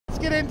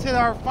get into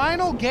our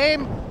final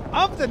game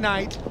of the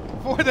night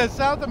for the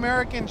South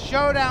American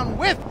Showdown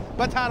with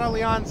Batata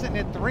Leon sitting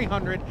at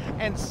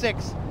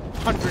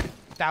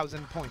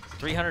 306,000 points.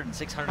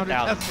 306,000.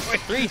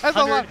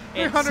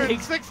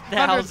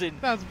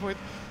 306,000 points.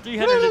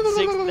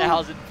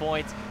 306,000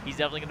 points. He's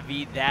definitely going to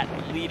be that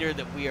leader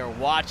that we are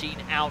watching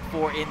out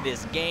for in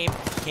this game.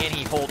 Can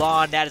he hold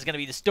on? That is going to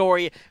be the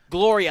story.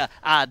 Gloria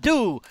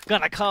Adu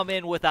going to come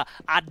in with a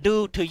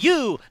adu to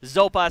you,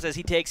 Zopas, as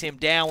he takes him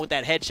down with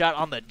that headshot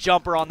on the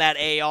jumper on that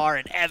AR.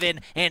 And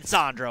Evan and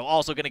Sandro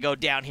also going to go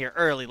down here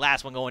early.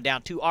 Last one going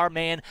down to our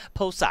man,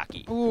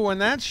 Posaki. Ooh, and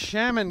that's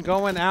Shaman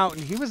going out,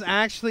 and he was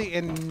actually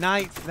in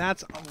ninth.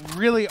 That's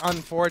really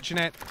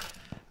unfortunate.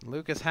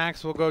 Lucas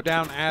Hacks will go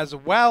down as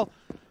well.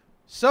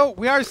 So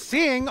we are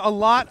seeing a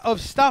lot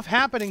of stuff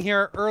happening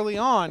here early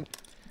on.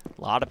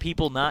 A lot of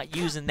people not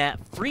using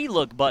that free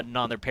look button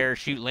on their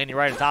parachute, landing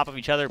right on top of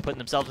each other, putting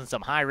themselves in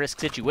some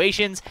high-risk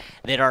situations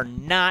that are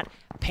not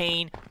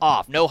paying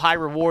off. No high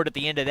reward at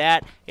the end of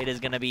that. It is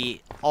going to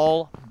be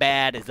all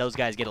bad as those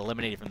guys get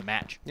eliminated from the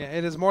match. Yeah,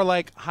 it is more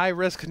like high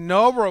risk,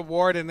 no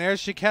reward. And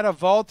there's Chiquetta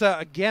Volta,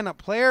 again, a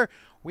player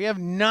we have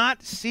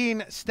not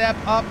seen step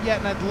up yet,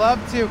 and I'd love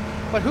to,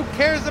 but who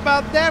cares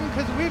about them,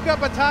 because we've got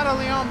Batata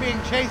Leon being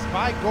chased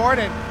by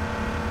Gordon.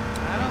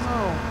 I don't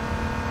know.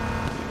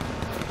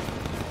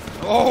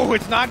 Oh,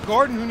 it's not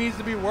Gordon who needs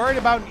to be worried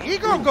about.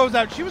 Ego goes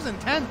out. She was in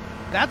 10th.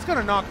 That's going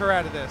to knock her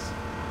out of this.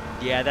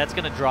 Yeah, that's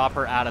going to drop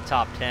her out of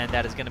top 10.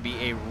 That is going to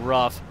be a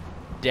rough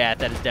death.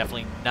 That is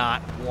definitely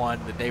not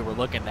one that they were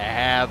looking to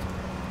have.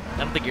 I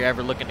don't think you're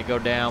ever looking to go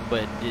down,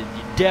 but you're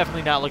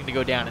definitely not looking to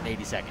go down in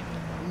 82nd.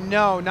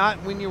 No, not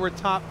when you were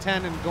top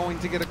 10 and going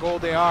to get a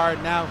gold AR.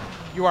 Now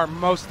you are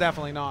most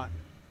definitely not.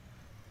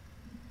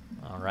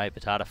 All right,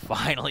 Batata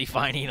finally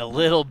finding a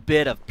little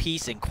bit of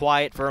peace and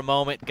quiet for a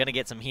moment. Going to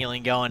get some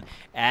healing going.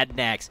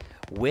 Adnax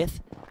with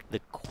the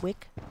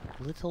quick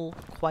little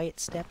quiet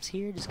steps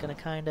here. Just going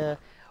to kind of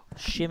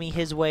shimmy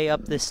his way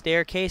up the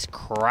staircase.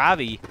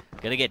 Kravi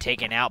going to get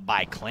taken out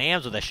by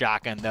Clams with a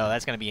shotgun, though.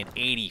 That's going to be an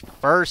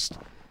 81st.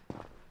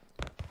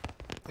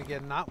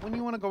 Again, not when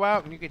you want to go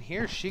out, and you can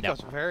hear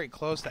Chico's very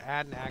close to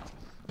Adnax.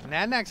 And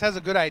Adnax has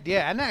a good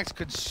idea. Adnax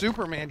could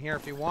Superman here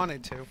if he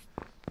wanted to.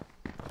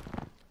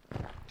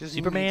 Just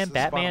Superman,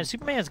 Batman.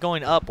 Superman's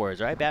going upwards,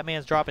 right?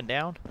 Batman's dropping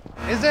down.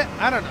 Is it?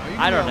 I don't know. You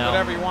can do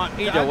whatever you want.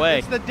 Either way.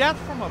 It's the death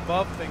from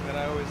above thing that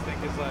I always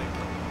think is like...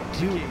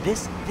 Dude,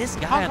 this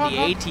guy on the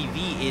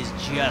ATV is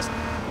just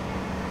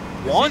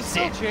wants it.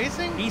 Is he still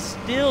chasing? He's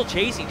still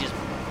chasing, just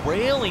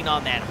railing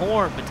on that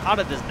horn.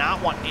 Batata does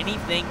not want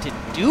anything to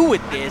do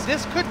with this.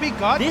 This could be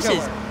God This Killer.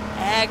 is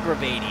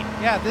aggravating.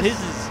 Yeah,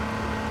 this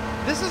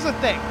is a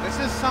thing. This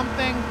is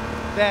something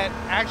that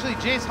actually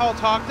Jace Hall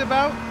talked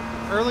about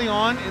early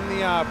on in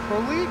the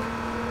Pro League,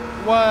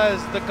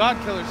 was the God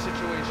Killer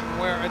situation,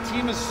 where a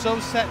team is so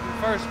set in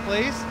first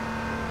place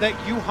that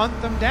you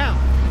hunt them down.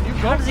 And you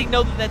How does he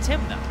know that that's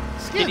him, though?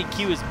 Skins. Did he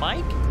cue his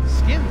mic?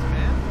 Skins,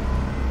 man.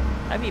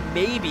 I mean,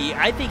 maybe.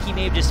 I think he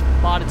may have just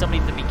spotted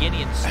somebody at the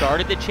beginning and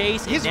started the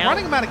chase. He's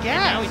running him out of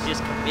gas. And now he's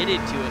just committed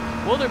to it.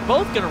 Well, they're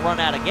both going to run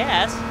out of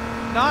gas.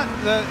 Not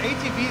the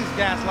ATV's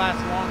gas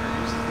lasts longer,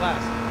 uses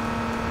less.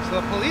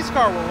 So the police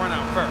car will run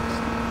out first.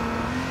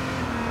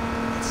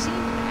 It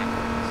seems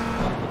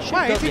backwards.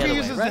 My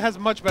ATV has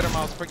much better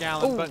miles per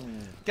gallon, but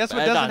guess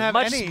what doesn't have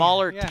much any?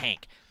 Smaller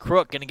tank.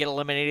 Crook going to get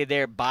eliminated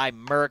there by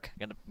Merc.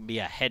 Going to be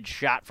a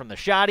headshot from the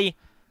shotty.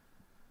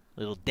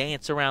 Little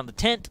dance around the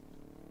tent.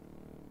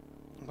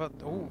 But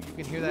oh, you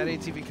can hear that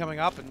ATV coming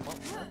up, and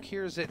Merc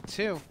hears it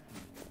too.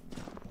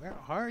 Where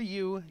are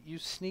you, you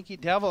sneaky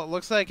devil? It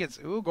looks like it's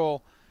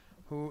Ugol,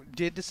 who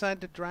did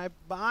decide to drive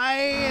by,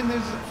 and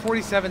there's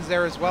 47s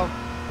there as well.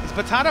 Is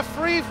Batata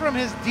free from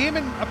his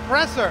demon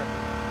oppressor?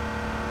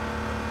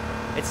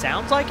 It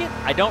sounds like it.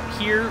 I don't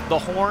hear the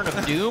horn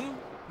of doom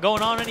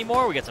going on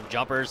anymore. We got some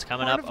jumpers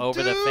coming up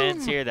over the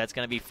fence here. That's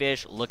going to be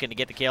Fish looking to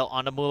get the kill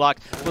onto Mulak.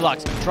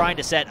 Mulak's trying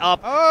to set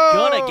up.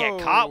 Gonna get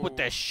caught with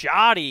the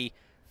shotty.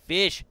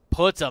 Fish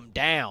puts him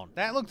down.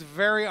 That looked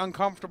very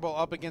uncomfortable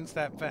up against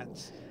that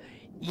fence.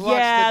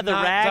 Yeah, the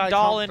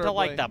ragdoll into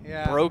like the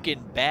broken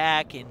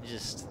back and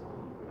just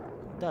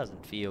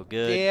doesn't feel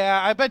good.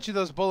 Yeah, I bet you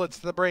those bullets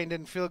to the brain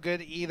didn't feel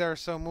good either.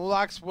 So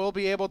Mulax will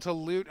be able to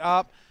loot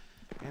up.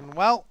 And,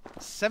 well,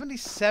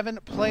 77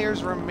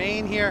 players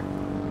remain here.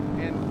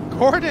 And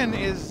Gordon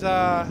is...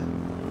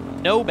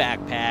 no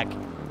backpack,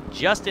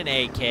 just an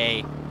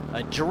AK,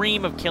 a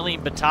dream of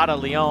killing Batata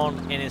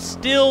Leon, and is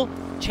still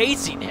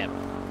chasing him.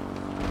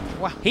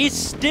 Wow. He's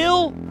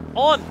still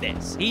on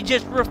this. He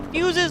just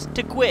refuses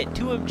to quit.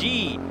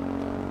 2MG.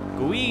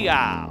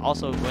 Guiga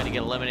also going to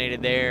get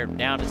eliminated there,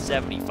 down to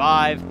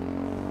 75.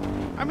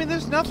 I mean,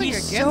 there's nothing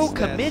against this. He's so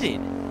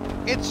committed.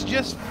 It's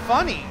just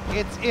funny.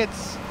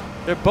 It's...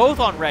 They're both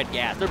on red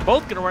gas. They're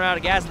both going to run out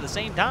of gas at the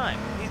same time.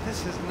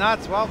 This is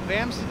nuts. Well,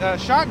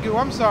 Shotgu,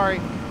 I'm sorry.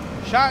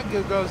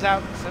 Shotgu goes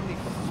out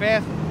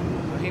 75th.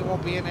 So he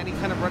won't be in any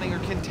kind of running or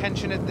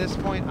contention at this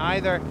point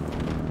either.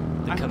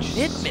 The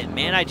commitment,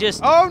 man.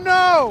 Oh,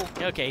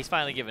 no! Okay, he's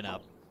finally given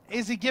up.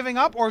 Is he giving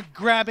up or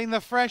grabbing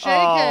the fresh Oh,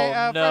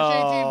 fresh ATV?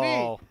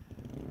 no.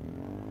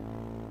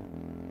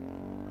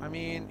 I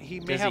mean, he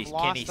may have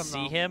lost Can he them,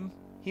 see though. him?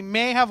 He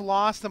may have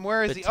lost them.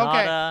 Where is he? Okay,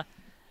 Batata.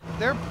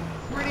 they're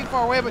pretty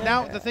far away, but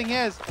now the thing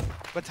is,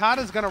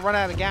 Batata's going to run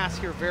out of gas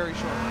here very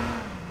shortly.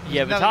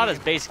 Yeah, Nothing Batata's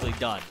to- basically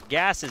done.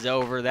 Gas is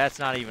over. That's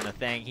not even a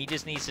thing. He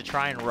just needs to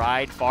try and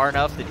ride far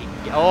enough that he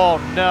can get. Oh,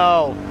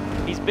 no.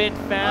 He's been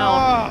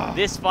found. Oh.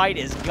 This fight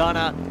is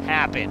gonna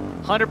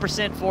happen.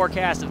 100%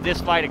 forecast of this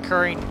fight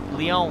occurring.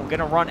 Leon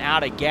gonna run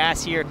out of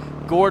gas here.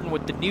 Gordon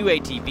with the new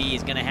ATV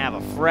is gonna have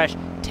a fresh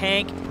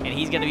tank, and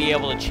he's gonna be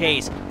able to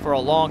chase for a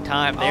long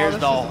time. There's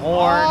this the is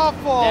horn.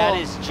 awful. That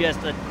is just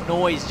a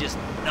noise just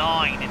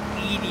gnawing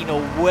and eating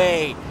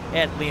away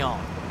at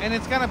Leon. And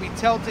it's going to be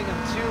tilting him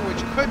too,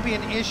 which could be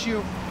an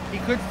issue. He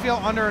could feel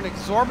under an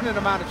exorbitant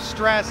amount of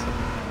stress,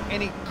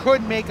 and he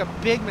could make a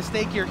big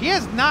mistake here. He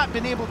has not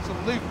been able to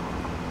loot.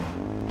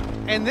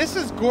 And this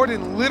is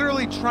Gordon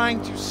literally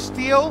trying to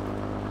steal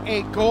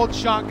a gold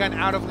shotgun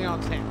out of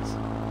Leon's hands.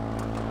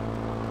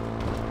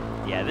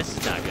 Yeah, this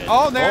is not good.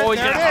 Oh, he's there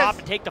gonna it hop is.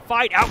 and take the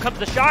fight. Out comes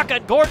the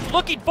shotgun. Gordon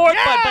looking for it,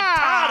 but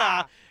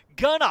Yeah! Batata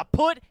gonna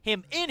put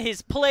him in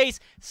his place.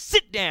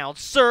 Sit down,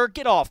 sir.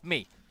 Get off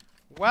me.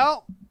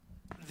 Well,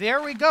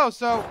 there we go.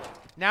 So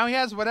now he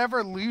has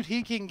whatever loot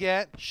he can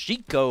get.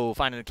 Chico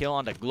finding a kill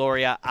onto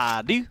Gloria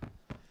Adu.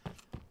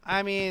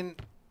 I mean,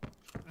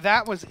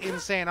 that was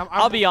insane.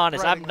 I'll be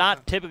honest, I'm regretting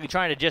not this. typically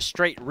trying to just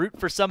straight root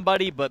for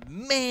somebody, but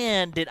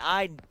man, did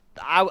I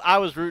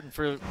was rooting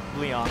for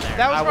Leon there.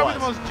 That was I probably the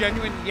most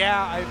genuine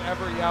yeah I've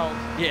ever yelled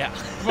Yeah.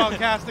 while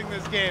casting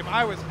this game.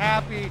 I was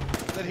happy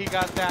that he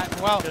got that.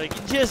 Well, Like,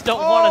 you just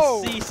don't Oh!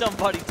 want to see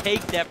somebody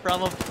take that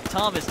from him.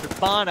 Thomas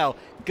Turbano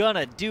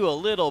gonna do a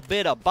little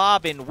bit of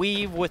bob and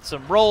weave with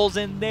some rolls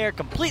in there,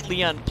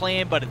 completely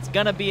unplanned, but it's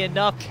gonna be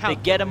enough to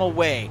get him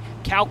away.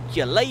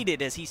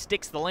 Calculated as he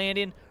sticks the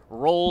landing,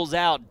 rolls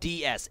out.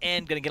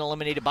 DSN gonna get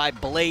eliminated by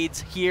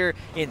Blades here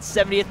in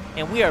 70th,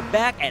 and we are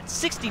back at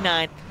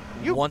 69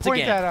 you once point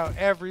again. that out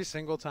every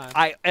single time.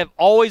 I am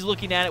always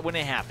looking at it when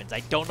it happens. I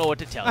don't know what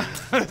to tell you.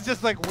 It's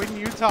just like when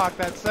you talk,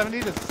 that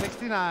 70 to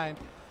 69.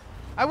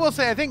 I will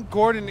say, I think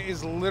Gordon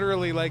is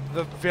literally like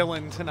the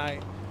villain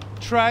tonight.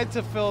 Tried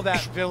to fill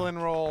that villain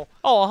role.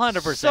 Oh,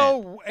 100%.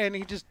 So, and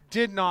he just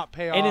did not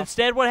pay off. And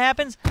instead, what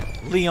happens?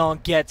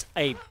 Leon gets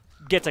a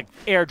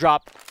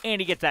airdrop, and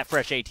he gets that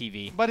fresh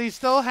ATV. But he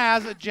still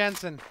has a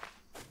Jensen.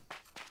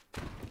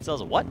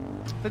 Sells a what?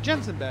 The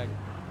Jensen bag.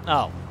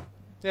 Oh,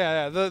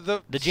 Yeah, the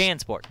the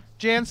Jansport.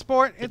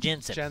 Jansport. It's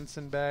Jensen.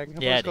 Jensen bag.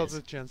 Yeah, it Calls is.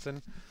 it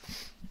Jensen.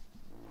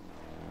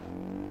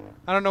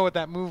 I don't know what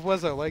that move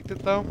was. I liked it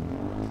though.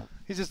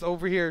 He's just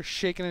over here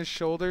shaking his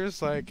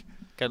shoulders like.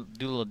 Gotta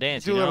do a little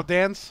dance, Do you a know? little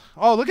dance.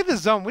 Oh, look at the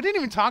zone. We didn't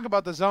even talk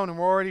about the zone, and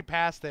we're already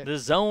past it. The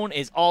zone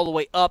is all the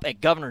way up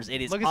at Governor's.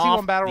 It is Look at off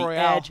Z1 Battle the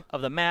Royale. edge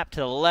of the map to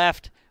the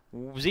left.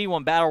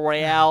 Z1 Battle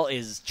Royale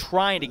is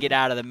trying to get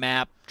out of the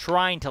map,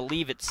 trying to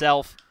leave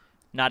itself.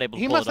 Not able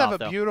to He pull must it have off, a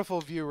though.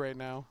 beautiful view right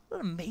now. What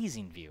an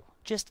amazing view.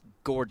 Just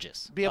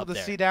gorgeous. Be able up to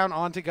there. see down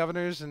onto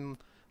Governors and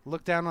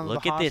look down on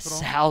Look the at this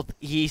hospital.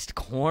 southeast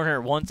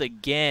corner once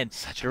again.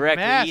 Such a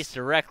Directly mess. east,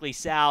 directly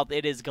south.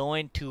 It is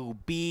going to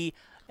be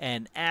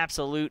an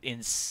absolute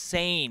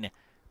insane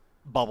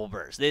bubble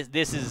burst.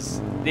 This is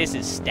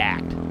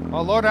stacked.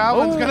 Oh, Lord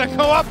Alvin's gonna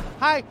go up.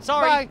 Hi.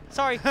 Sorry, Bye.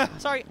 sorry.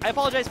 I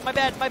apologize. My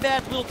bad.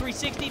 Little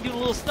 360, doing a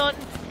little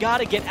stunting.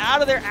 Gotta get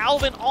out of there.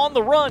 Alvin on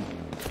the run.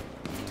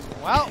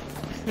 Well,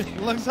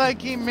 looks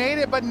like he made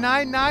it, but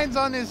 9-9's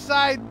on his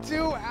side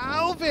too.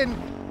 Alvin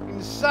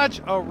in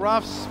such a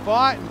rough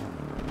spot.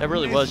 That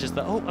really was just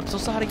the. Oh, I'm so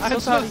sorry. I'm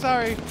so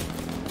sorry.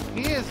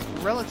 He is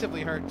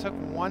relatively hurt. Took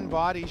one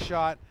body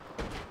shot.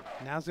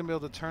 Now he's gonna be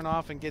able to turn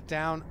off and get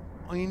down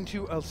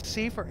into a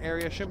safer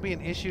area. Shouldn't be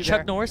an issue Chuck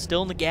there. Norris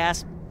still in the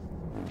gas.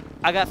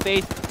 I got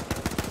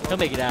faith. He'll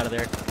make it out of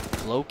there.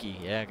 Loki,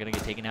 yeah, gonna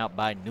get taken out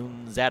by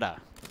Nunzetta.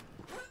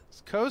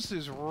 Coast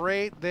is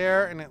right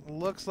there, and it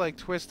looks like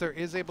Twister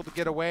is able to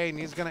get away, and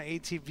he's gonna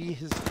ATV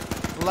his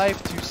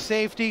life to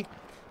safety.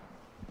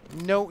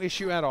 No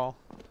issue at all.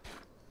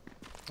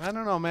 I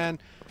don't know, man.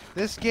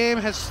 This game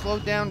has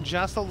slowed down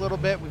just a little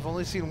bit. We've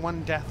only seen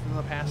one death in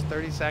the past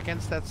 30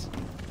 seconds. That's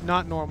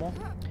not normal.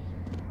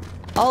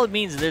 All it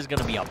means is there's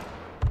gonna be a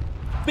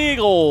big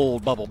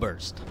old bubble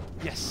burst.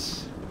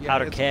 Yes. Yeah,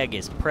 Powder it's- keg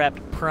is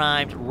prepped,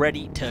 primed,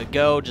 ready to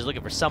go. Just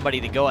looking for somebody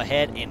to go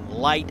ahead and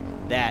light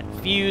that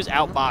fuse.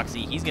 Out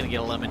Boxy, he's gonna get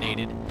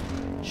eliminated.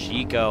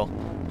 Chico,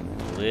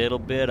 little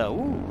bit of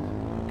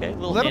ooh, okay,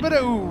 little bit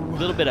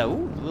of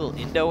ooh. little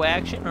Indo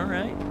action. All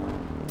right.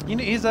 You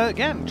know, he's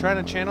again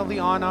trying to channel the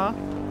on-off.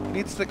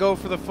 Needs to go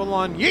for the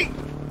full-on yeet,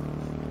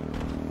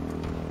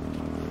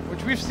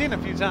 which we've seen a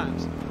few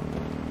times.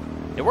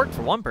 It worked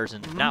for one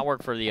person, not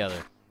work for the other.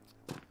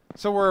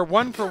 So we're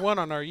 1 for 1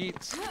 on our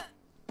yeets.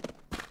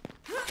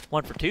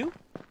 1 for 2? Can't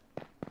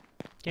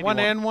be One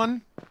and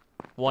one.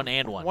 1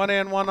 and 1. 1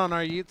 and 1 on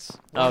our yeets.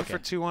 1 Okay. for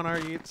 2 on our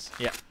yeets.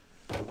 Yeah.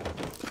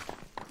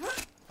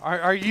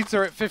 Our yeets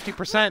are at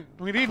 50%.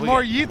 We need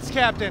more yeets,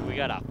 Captain. We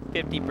got a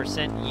 50%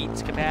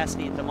 yeets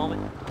capacity at the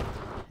moment.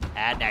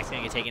 Adnak's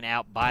going to get taken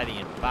out by the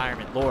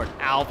Environment Lord.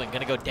 Alvin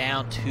going to go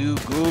down to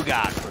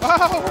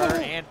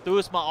Gugat. And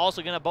Thusma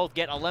also going to both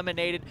get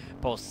eliminated.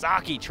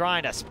 Posaki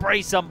trying to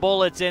spray some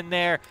bullets in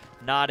there.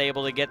 Not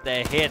able to get the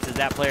hits as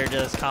that player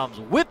just comes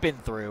whipping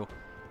through.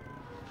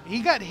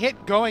 He got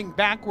hit going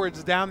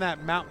backwards down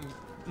that mountain.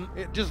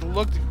 It just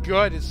looked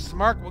good. His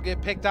Smark will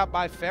get picked up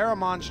by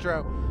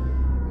Monstro.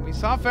 We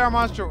saw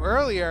Monstro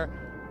earlier.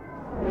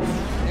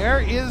 There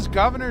is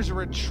Governor's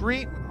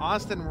Retreat.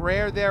 Austin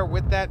Rare there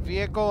with that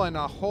vehicle, and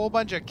a whole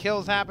bunch of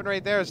kills happen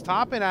right there as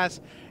Toppin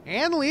S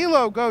and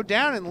Lilo go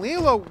down, and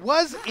Lilo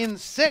was in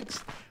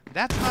 6th.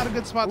 That's not a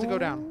good spot to go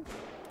down.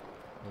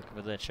 Looking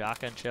for that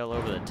shotgun shell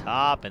over the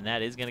top, and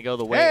that is going to go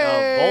the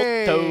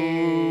way of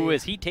Volto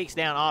as he takes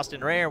down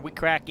Austin Rare. We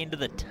crack into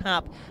the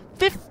top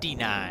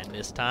 59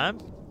 this time.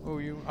 Oh,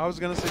 I was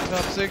going to say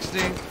top 60.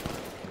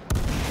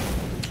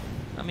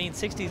 I mean,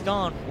 60's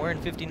gone. We're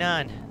in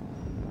 59.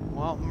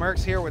 Well,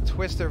 Merc's here with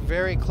Twister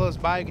very close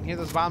by. You can hear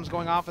those bombs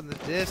going off in the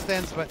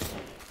distance, but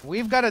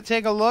we've got to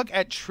take a look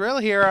at Trill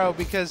Hero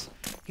because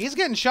he's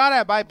getting shot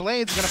at by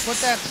Blades. Going to put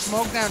that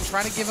smoke down,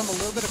 trying to give him a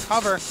little bit of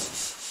cover.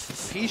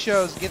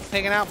 Pichos gets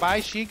taken out by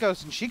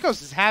Shikos, and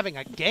Shikos is having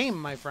a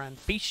game, my friend.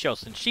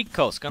 Pichos and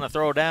Shikos going to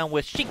throw down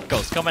with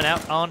Shikos coming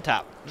out on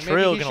top.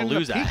 Trill going to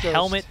lose a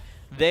helmet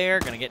there.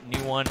 Going to get a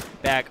new one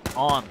back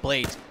on.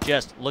 Blades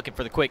just looking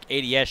for the quick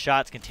ADS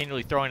shots,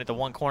 continually throwing at the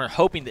one corner,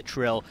 hoping that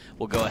Trill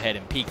will go ahead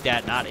and peek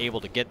that. Not able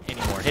to get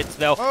any more hits,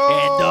 though.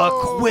 And the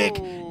quick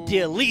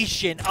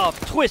deletion of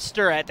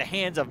Twister at the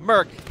hands of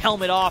Merc.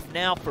 Helmet off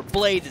now for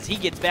Blades as he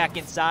gets back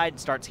inside and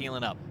starts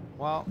healing up.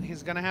 Well,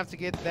 he's going to have to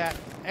get that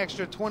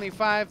extra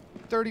 25,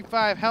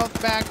 35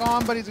 health back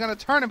on, but he's going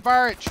to turn and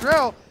fire at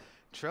Trill.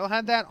 Trill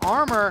had that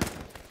armor,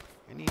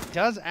 and he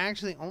does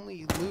actually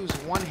only lose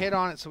 1 hit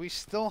on it, so he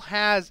still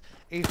has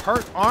a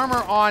hurt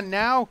armor on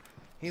now.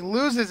 He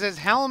loses his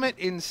helmet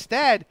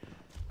instead,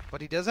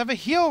 but he does have a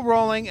heal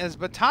rolling as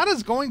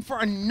Batata's going for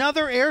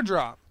another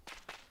airdrop.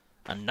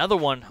 Another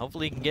one.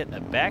 Hopefully he can get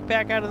a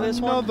backpack out of this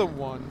one.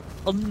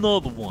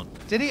 Another one.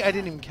 Did he? I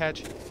didn't even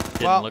catch.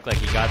 Didn't look like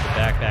he got the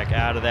backpack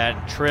out of that.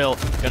 And Trill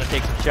gonna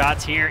take some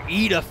shots here,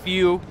 eat a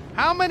few.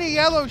 How many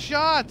yellow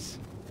shots?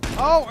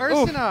 Oh,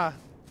 Ursina.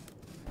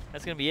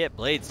 That's gonna be it.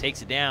 Blades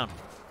takes it down. You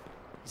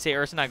say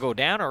Ursina go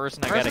down or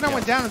Ursina got Ursina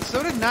went down, and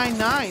so did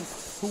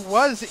 9-9, who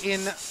was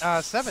in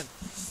 7th.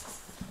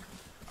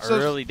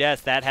 Early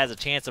death. That has a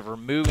chance of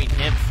removing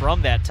him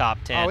from that top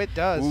 10. Oh, it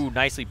does. Ooh,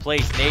 nicely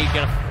placed. Nade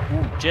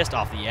gonna just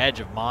off the edge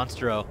of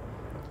Monstro.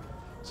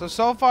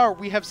 So far,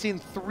 we have seen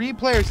 3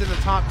 players in the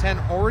top 10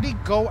 already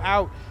go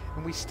out,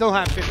 and we still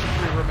have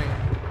 53 remaining.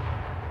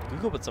 We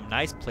go with some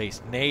nice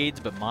placed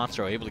nades, but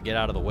Monstro able to get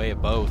out of the way of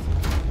both.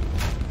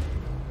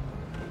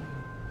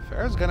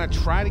 Farrah's going to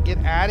try to get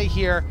out of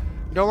here.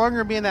 No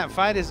longer being in that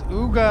fight is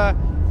Uga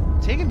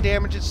taking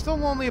damage. It's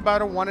still only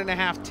about a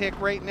 1.5 tick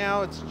right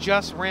now. It's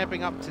just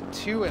ramping up to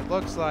 2, it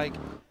looks like.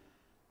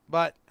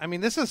 But, I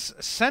mean, this is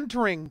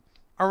centering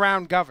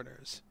around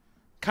Governors,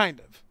 kind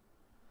of.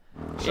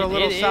 So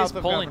it is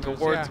pulling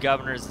towards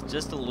Governors,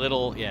 just a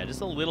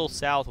little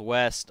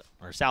southwest,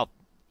 or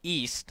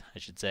southeast, I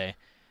should say,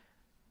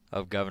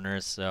 of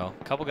Governors. So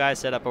a couple guys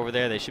set up over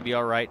there. They should be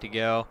all right to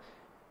go.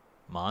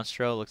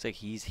 Monstro looks like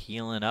he's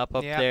healing up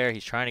there.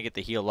 He's trying to get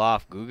the heal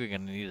off. Guga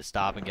going to need to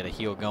stop and get a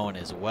heal going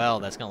as well.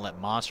 That's going to let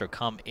Monstro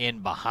come in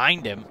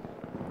behind him.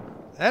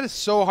 That is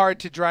so hard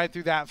to drive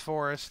through that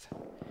forest.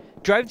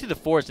 Driving through the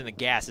forest in the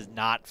gas is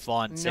not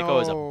fun. No.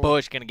 Sicko is a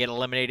bush, going to get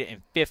eliminated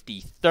in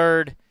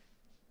 53rd.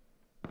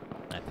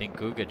 I think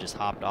Guga just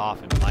hopped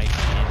off and might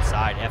be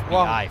inside.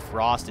 FBI,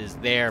 Frost is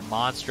there.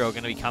 Monstro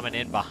going to be coming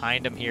in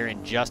behind him here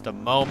in just a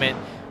moment.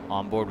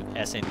 On board with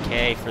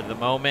SNK for the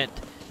moment.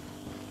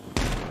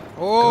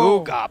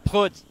 Guga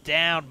puts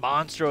down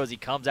Monstro as he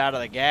comes out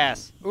of the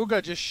gas.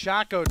 Uga just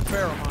shotgunned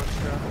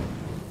Monstro.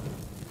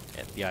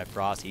 FBI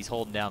Frost, he's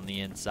holding down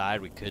the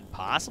inside. We could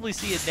possibly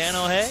see a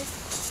Dano Hay.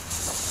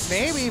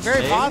 Maybe,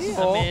 very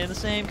possible. I'm in the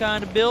same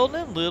kind of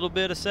building. A little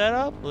bit of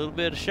setup, a little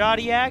bit of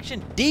shoddy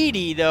action.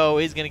 DD, though,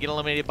 is going to get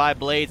eliminated by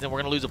Blades, and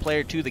we're going to lose a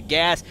player to the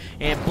gas.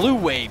 And Blue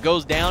Wave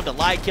goes down to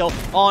Lykill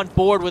on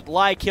board with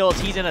Lykill as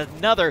he's in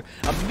another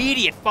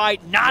immediate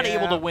fight, not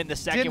able to win the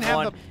second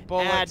one.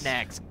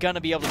 Adnak's going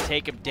to be able to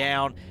take him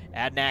down.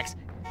 Adnak's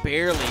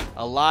barely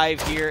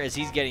alive here as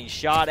he's getting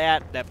shot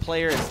at. That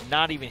player is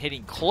not even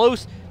hitting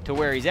close to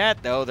where he's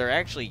at, though. They're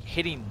actually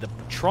hitting the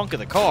trunk of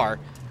the car.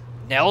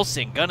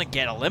 Nelson gonna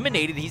get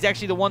eliminated. He's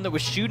actually the one that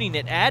was shooting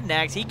at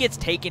Adnax. He gets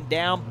taken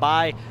down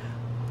by,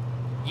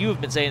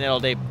 you've been saying that all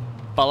day,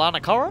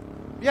 Balanakara?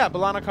 Yeah,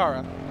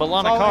 Balanakara.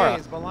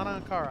 Balanakara.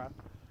 Balanakara.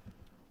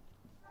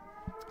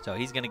 So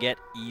he's gonna get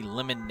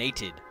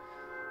eliminated.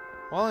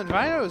 Well,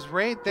 Invito's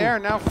right there.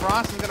 Now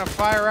Frost is gonna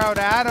fire out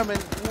at him, and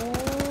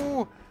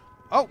ooh.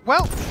 Oh,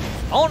 well.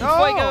 On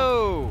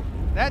fuego!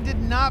 That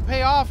did not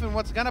pay off, and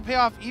what's gonna pay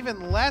off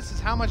even less is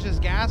how much his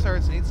gas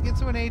hurts. He needs to get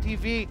to an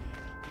ATV.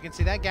 You can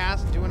see that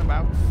gas doing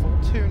about full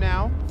 2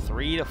 now.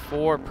 3 to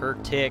 4 per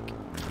tick.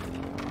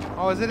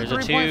 Oh, is it a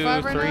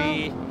 3.5 right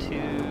now? 3,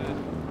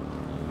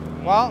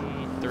 2. Well,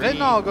 3,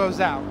 Fentanyl goes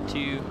out.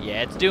 2.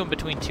 Yeah, it's doing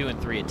between 2 and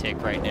 3 a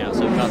tick right now,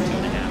 so about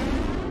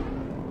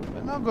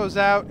 2.5. Fentanyl goes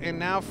out, and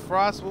now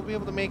Frost will be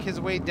able to make his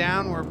way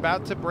down. We're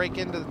about to break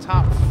into the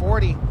top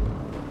 40.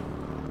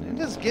 And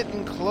just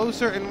getting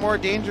closer and more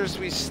dangerous.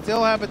 We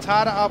still have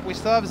Batata up. We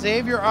still have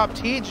Xavier up.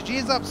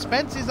 THG's up.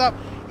 Spency's up.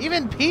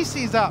 Even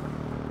PC's up.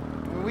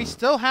 We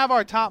still have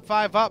our top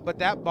 5 up, but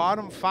that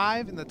bottom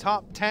 5 in the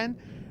top 10,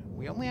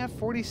 we only have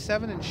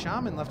 47 and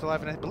Shaman left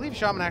alive. And I believe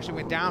Shaman actually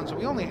went down, so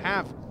we only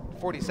have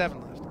 47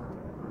 left.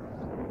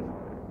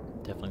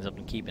 Definitely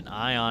something to keep an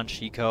eye on.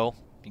 Chico.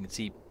 You can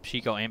see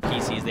Chico and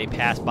PC as they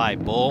pass by.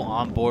 Bull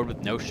on board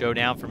with no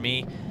showdown for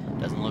me.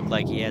 Doesn't look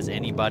like he has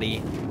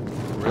anybody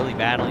really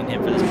battling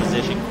him for this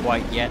position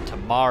quite yet.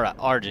 Tamara,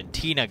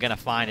 Argentina, gonna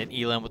find an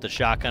Elam with the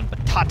shotgun.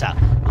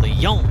 Batata,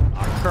 Leon,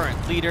 our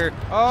current leader.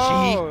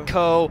 Oh.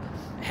 Chico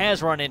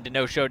has run into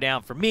no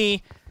showdown for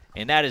me,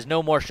 and that is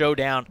no more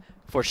showdown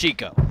for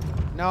Chico.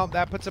 No,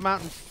 that puts him out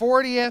in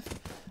 40th.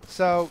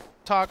 So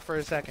talk for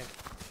a second.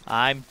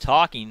 I'm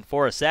talking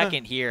for a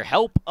second here.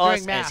 Help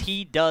us as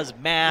he does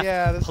math.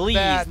 Yeah, this please. is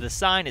bad. The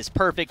sign is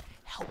perfect.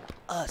 Help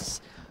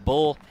us.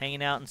 Bull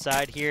hanging out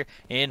inside here.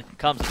 In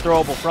comes the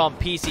throwable from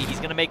PC. He's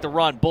going to make the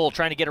run. Bull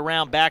trying to get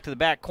around back to the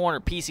back corner.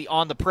 PC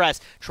on the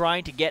press,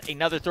 trying to get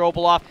another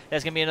throwable off.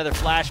 That's going to be another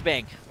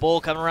flashbang.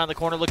 Bull coming around the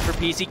corner looking for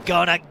PC.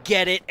 Gonna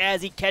get it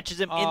as he catches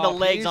him in the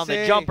legs on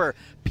the jumper.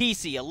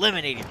 PC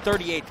eliminated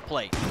 38th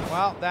place.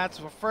 Well, that's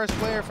the first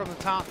player from the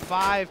top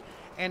 5.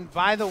 And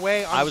by the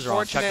way, I was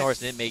wrong. Chuck Norris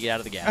didn't make it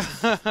out of the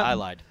gas. I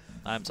lied.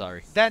 I'm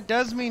sorry. That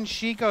does mean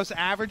Chico's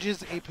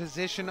averages a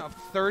position of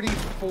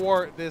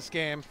 34 this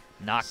game.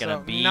 Not gonna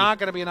be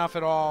enough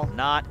at all.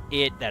 Not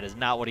it. That is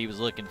not what he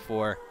was looking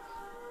for.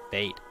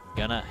 Bait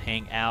gonna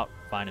hang out,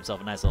 find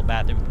himself a nice little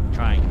bathroom,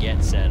 try and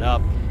get set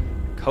up.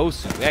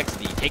 Kosu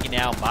XD taken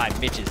down by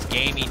Mitch's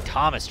Gaming.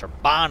 Thomas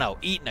Turbano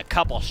eating a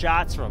couple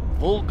shots from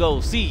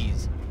Vulgo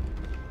Seas.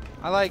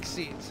 I like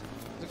Seas.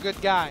 He's a good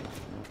guy.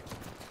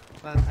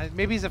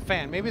 Maybe he's a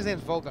fan. Maybe his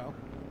name's Vulgo.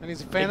 And he's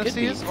a fan of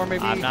Seas? Or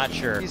maybe I'm not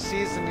sure. He's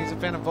Seas and he's a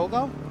fan of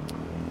Vulgo?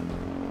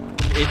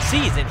 It's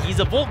Seas and he's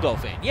a Vulgo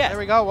fan, yes. There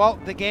we go. Well,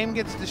 the game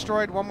gets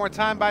destroyed one more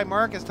time by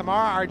Merc as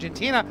Tamara,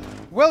 Argentina,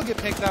 will get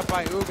picked up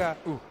by Uga.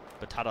 Ooh,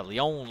 Batata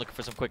Leon looking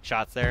for some quick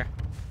shots there.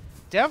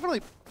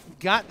 Definitely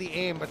got the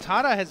aim.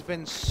 Batata has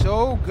been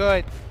so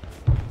good.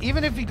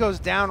 Even if he goes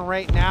down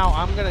right now,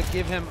 I'm going to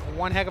give him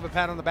one heck of a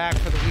pat on the back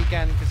for the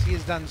weekend because he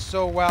has done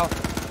so well.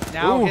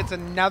 Now hits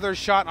another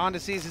shot onto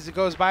Seas as it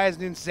goes by as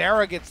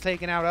Nunsera gets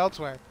taken out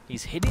elsewhere.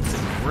 He's hitting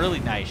some really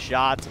nice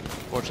shots.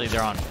 Fortunately,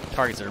 they're on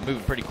targets that are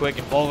moving pretty quick,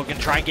 and Vogel can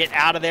try and get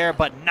out of there,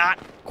 but not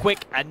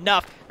quick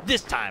enough.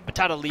 This time,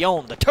 Batata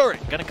Leon, the turret,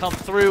 gonna come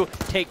through,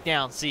 take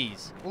down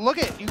Seas. Well, look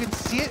at, you can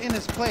see it in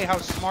his play, how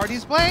smart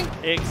he's playing.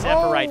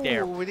 Except for right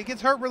there. When he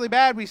gets hurt really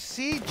bad, we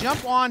see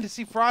jump on to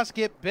see Frost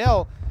get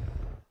Bill.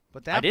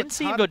 But that I didn't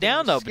see him go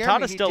down, though.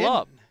 Batata's still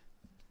up.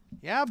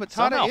 Yeah, Batata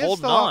Somehow is holding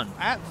still on. up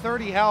at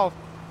 30 health.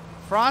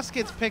 Frost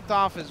gets picked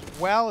off as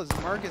well as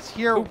Merc is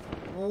here. Ooh.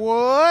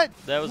 What?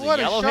 That was what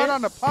a yellow shot hit?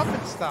 on the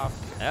Puffin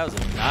stuff. That was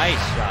a nice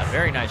shot.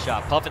 Very nice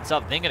shot. Puffins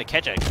up. Then going to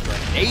catch a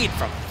grenade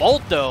from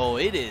Volto.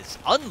 It is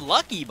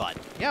unlucky, but.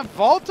 Yeah,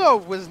 Volto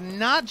was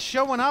not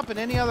showing up in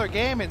any other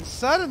game, and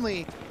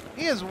suddenly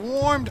he is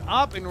warmed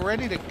up and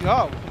ready to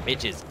go.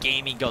 Mitch's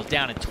Gaming goes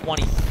down in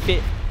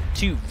 25th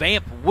to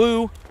Vamp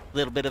Woo.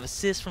 Little bit of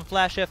assist from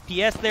Flash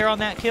FPS there on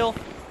that kill.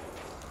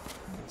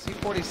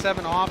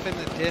 C47 off in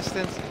the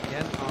distance.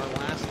 Again, our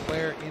last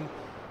player in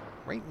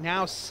right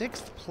now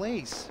 6th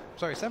place.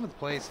 Sorry, 7th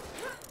place.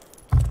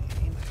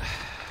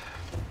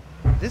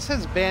 This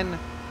has been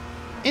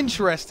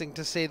interesting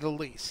to say the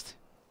least.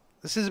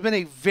 This has been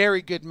a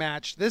very good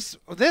match. This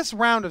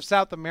round of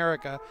South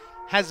America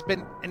has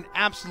been an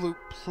absolute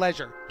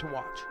pleasure to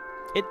watch.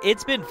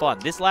 It's been fun.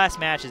 This last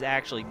match is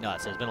actually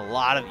nuts. There's been a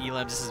lot of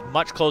elims. This is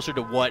much closer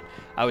to what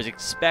I was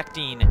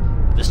expecting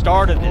the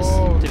start of this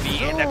to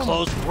be in the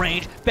close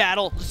range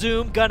battle.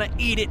 Zoom gonna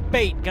eat it.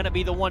 Bait gonna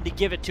be the one to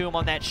give it to him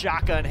on that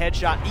shotgun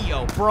headshot.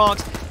 EO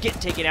Bronx getting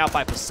taken out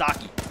by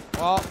Pasaki.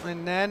 Well,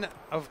 and then,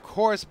 of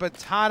course,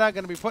 Batata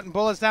going to be putting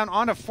bullets down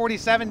onto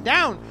 47,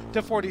 down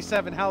to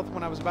 47 health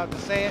when I was about to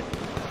say it.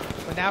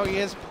 But now he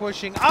is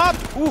pushing up.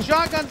 Ooh.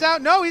 Shotgun's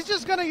out. No, he's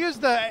just going to use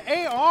the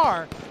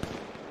AR.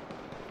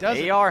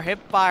 AR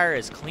hipfire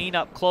is clean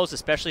up close,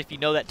 especially if you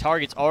know that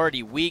target's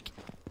already weak.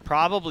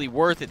 Probably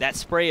worth it. That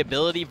spray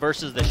ability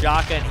versus the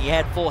shotgun. He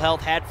had full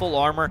health, had full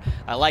armor.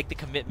 I like the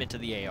commitment to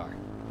the AR.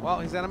 Well,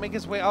 he's going to make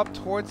his way up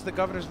towards the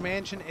governor's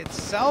mansion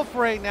itself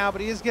right now, but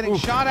he is getting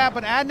shot at.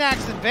 But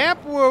Adnax and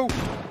Vampwoo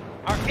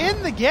are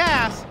in the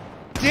gas,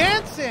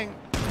 dancing.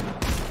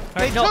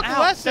 They took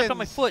lessons. Stepped on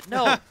my foot.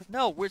 No,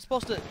 no, we're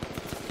supposed to. Adnax,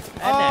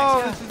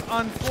 oh, this is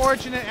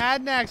unfortunate.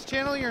 Adnax,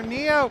 channel your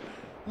Neo.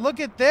 Look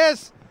at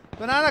this.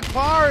 Banana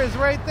Clar is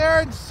right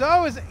there, and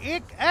so is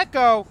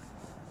Echo.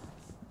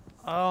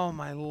 Oh,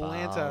 my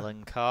Lanta.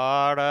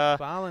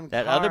 Balankara.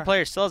 That other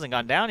player still hasn't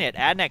gone down yet.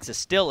 Adnex is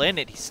still in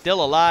it. He's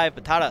still alive.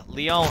 Batata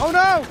Leon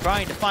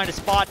trying to find a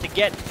spot to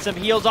get some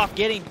heals off.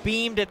 Getting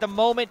beamed at the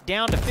moment.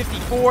 Down to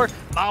 54.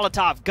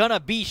 Molotov gonna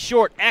be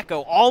short.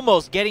 Echo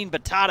almost getting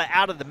Batata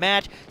out of the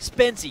match.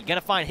 Spency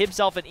gonna find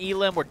himself an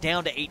elim. We're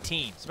down to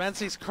 18.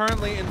 Spency's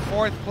currently in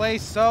 4th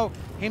place, so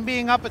him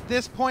being up at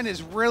this point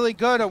is really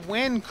good. A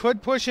win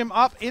could push him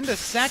up into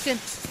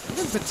 2nd.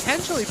 Even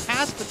potentially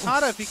past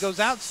Batata if he goes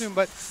out soon,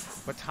 but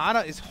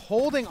Batata is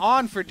holding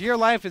on for dear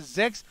life as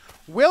Zix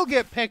will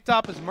get picked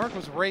up as Merc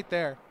was right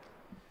there.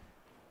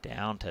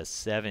 Down to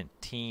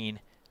 17.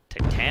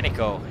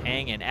 Titanico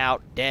hanging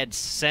out dead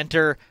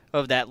center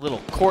of that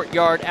little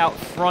courtyard out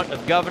front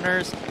of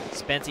Governors.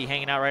 Spency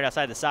hanging out right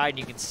outside the side, and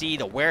you can see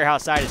the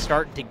warehouse side is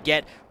starting to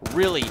get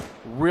really,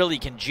 really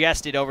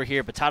congested over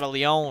here. Batata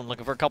Leon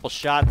looking for a couple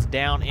shots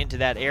down into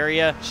that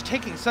area. He's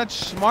taking such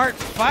smart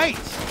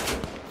fights.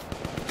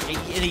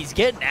 And he's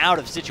getting out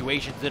of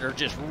situations that are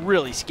just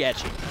really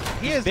sketchy.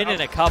 He's been in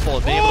a couple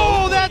of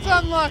Oh, that's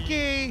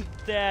unlucky.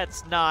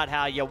 That's not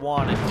how you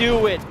want to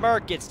do it.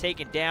 Merc gets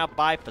taken down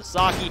by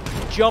Pasaki.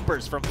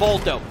 Jumpers from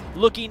Volto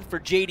looking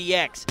for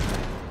JDX.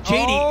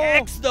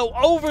 JDX, though,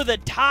 over the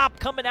top,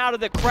 coming out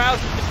of the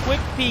crouch with the quick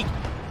peek.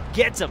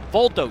 Gets him.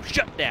 Volto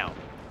shut down.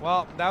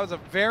 Well, that was a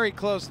very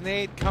close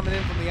nade coming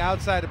in from the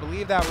outside. I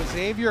believe that was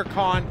Xavier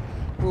Khan,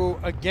 who,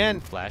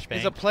 again,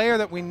 is a player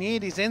that we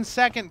need. He's in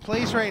 2nd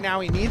place right now.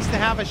 He needs to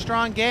have a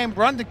strong game.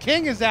 Run to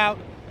King is out.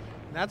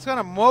 That's going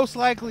to most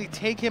likely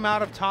take him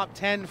out of top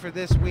 10 for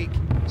this week.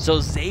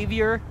 So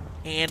Xavier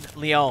and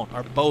Leon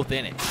are both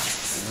in it.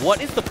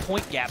 What is the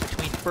point gap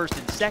between 1st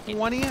and 2nd?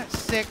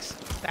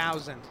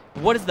 26,000.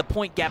 What is the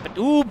point gap?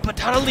 Ooh,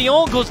 Batata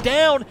Leon goes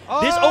down.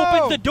 Oh! This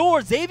opens the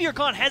door. Xavier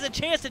Khan has a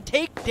chance to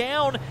take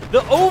down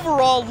the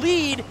overall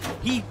lead.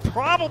 He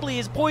probably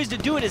is poised to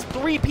do it as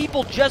 3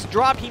 people just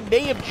dropped. He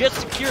may have just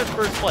secured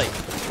 1st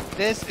place.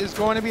 This is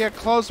going to be a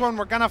close one.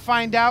 We're going to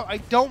find out. I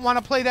don't want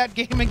to play that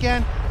game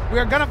again.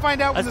 We're going to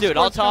find out. Let's do it.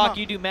 I'll talk.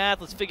 You do math.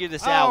 Let's figure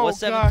this out.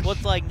 What's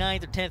like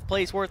 9th or 10th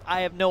place worth?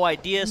 I have no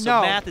idea. So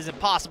math is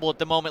impossible at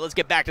the moment. Let's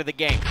get back to the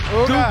game.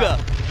 Guga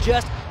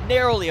just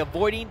narrowly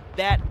avoiding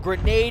that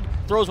grenade.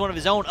 Throws one of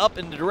his own up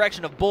in the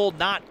direction of Bull.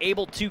 Not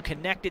able to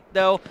connect it,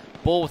 though.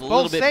 Bull with a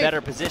little bit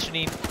better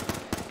positioning.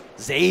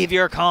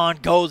 Xavier Khan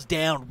goes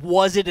down.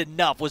 Was it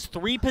enough? Was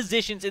 3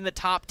 positions in the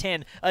top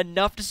 10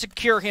 enough to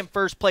secure him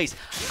 1st place?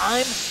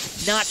 I'm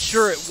not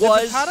sure it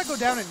was. Did Batata go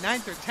down in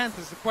 9th or 10th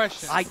is the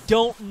question. I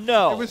don't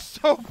know. It was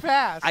so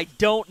fast. I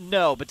don't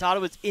know.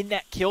 Batata was in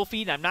that kill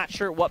feed, and I'm not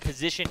sure what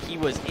position he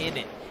was in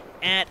it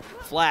at.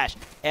 Flash.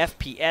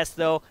 FPS,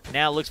 though,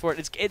 now looks for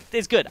it.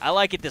 It's good. I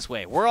like it this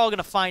way. We're all going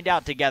to find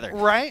out together.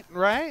 Right,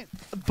 right.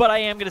 But I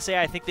am going to say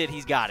I think that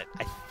he's got it.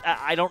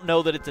 I don't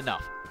know that it's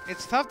enough.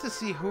 It's tough to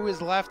see who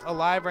is left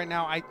alive right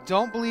now. I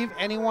don't believe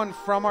anyone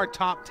from our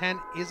top 10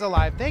 is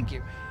alive. Thank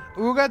you.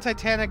 Uga,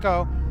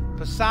 Titanico,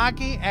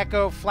 Pasaki,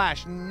 Echo,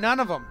 Flash. None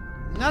of them.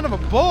 None of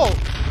them. Bull,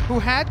 who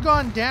had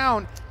gone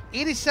down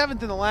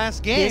 87th in the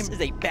last game. This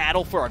is a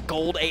battle for a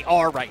gold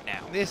AR right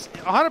now. This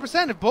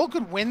 100%. If Bull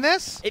could win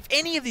this. If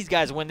any of these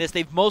guys win this,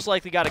 they've most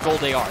likely got a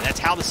gold AR. That's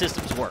how the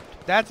system's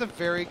worked. That's a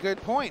very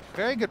good point.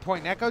 Very good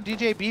point. Echo,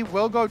 DJB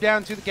will go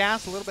down to the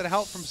gas. A little bit of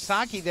help from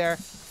Saki there.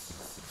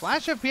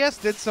 Flash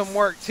FPS did some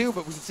work too,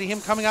 but we can see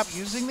him coming up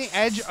using the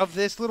edge of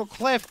this little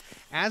cliff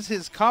as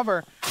his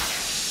cover.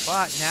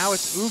 But now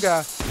it's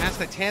Uga. Has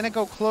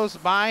Titanico close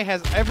by,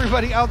 has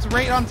everybody else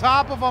right on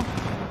top of him.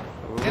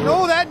 And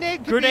oh, that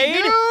nade could be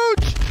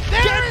huge!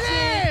 There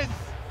it is!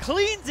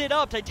 Cleans it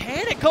up.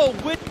 Titanico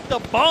with the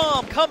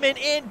bomb coming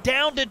in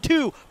down to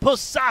 2.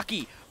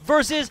 Posaki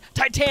versus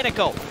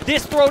Titanico.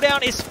 This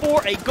throwdown is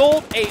for a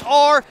gold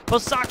AR.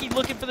 Posaki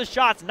looking for the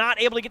shots, not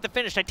able to get the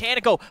finish.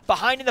 Titanico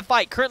behind in the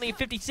fight, currently at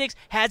 56,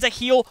 has a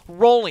heal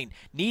rolling.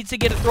 Needs to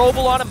get a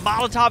throwable on him.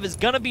 Molotov is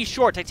going to be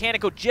short.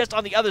 Titanico just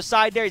on the other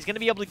side there. He's going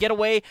to be able to get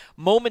away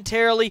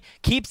momentarily.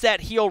 Keeps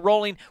that heal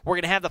rolling. We're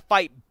going to have the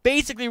fight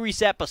basically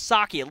reset.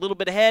 Posaki a little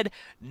bit ahead.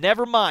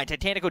 Never mind.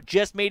 Titanico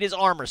just made his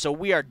armor, so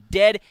we are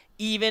dead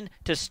even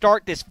to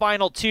start this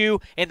final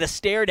 2, and the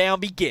stare down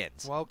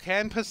begins. Well,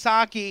 can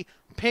Pasaki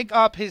pick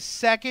up his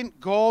 2nd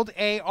gold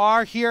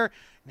AR here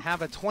and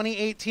have a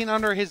 2018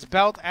 under his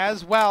belt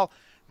as well?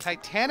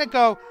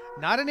 Titanico,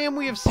 not a name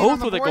we have seen both on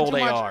the with a gold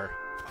AR.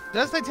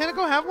 Does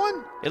Titanico have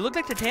one? It looked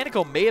like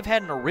Titanico may have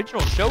had an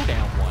original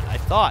Showdown one, I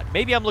thought.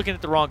 Maybe I'm looking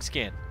at the wrong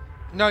skin.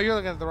 No, you're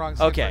looking at the wrong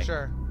skin for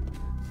sure.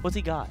 What's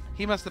he got?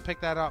 He must have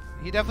picked that up.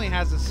 He definitely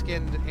has a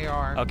skinned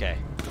AR. Okay.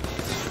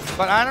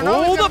 But I don't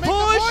know. Oh, the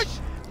push!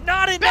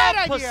 Not enough.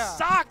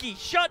 Pasaki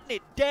shutting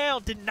it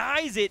down,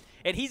 denies it,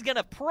 and he's going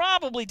to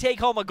probably take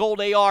home a gold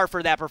AR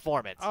for that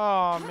performance.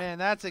 Oh, man,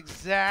 that's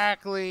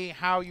exactly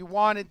how you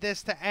wanted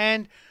this to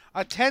end.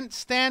 A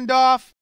tense standoff.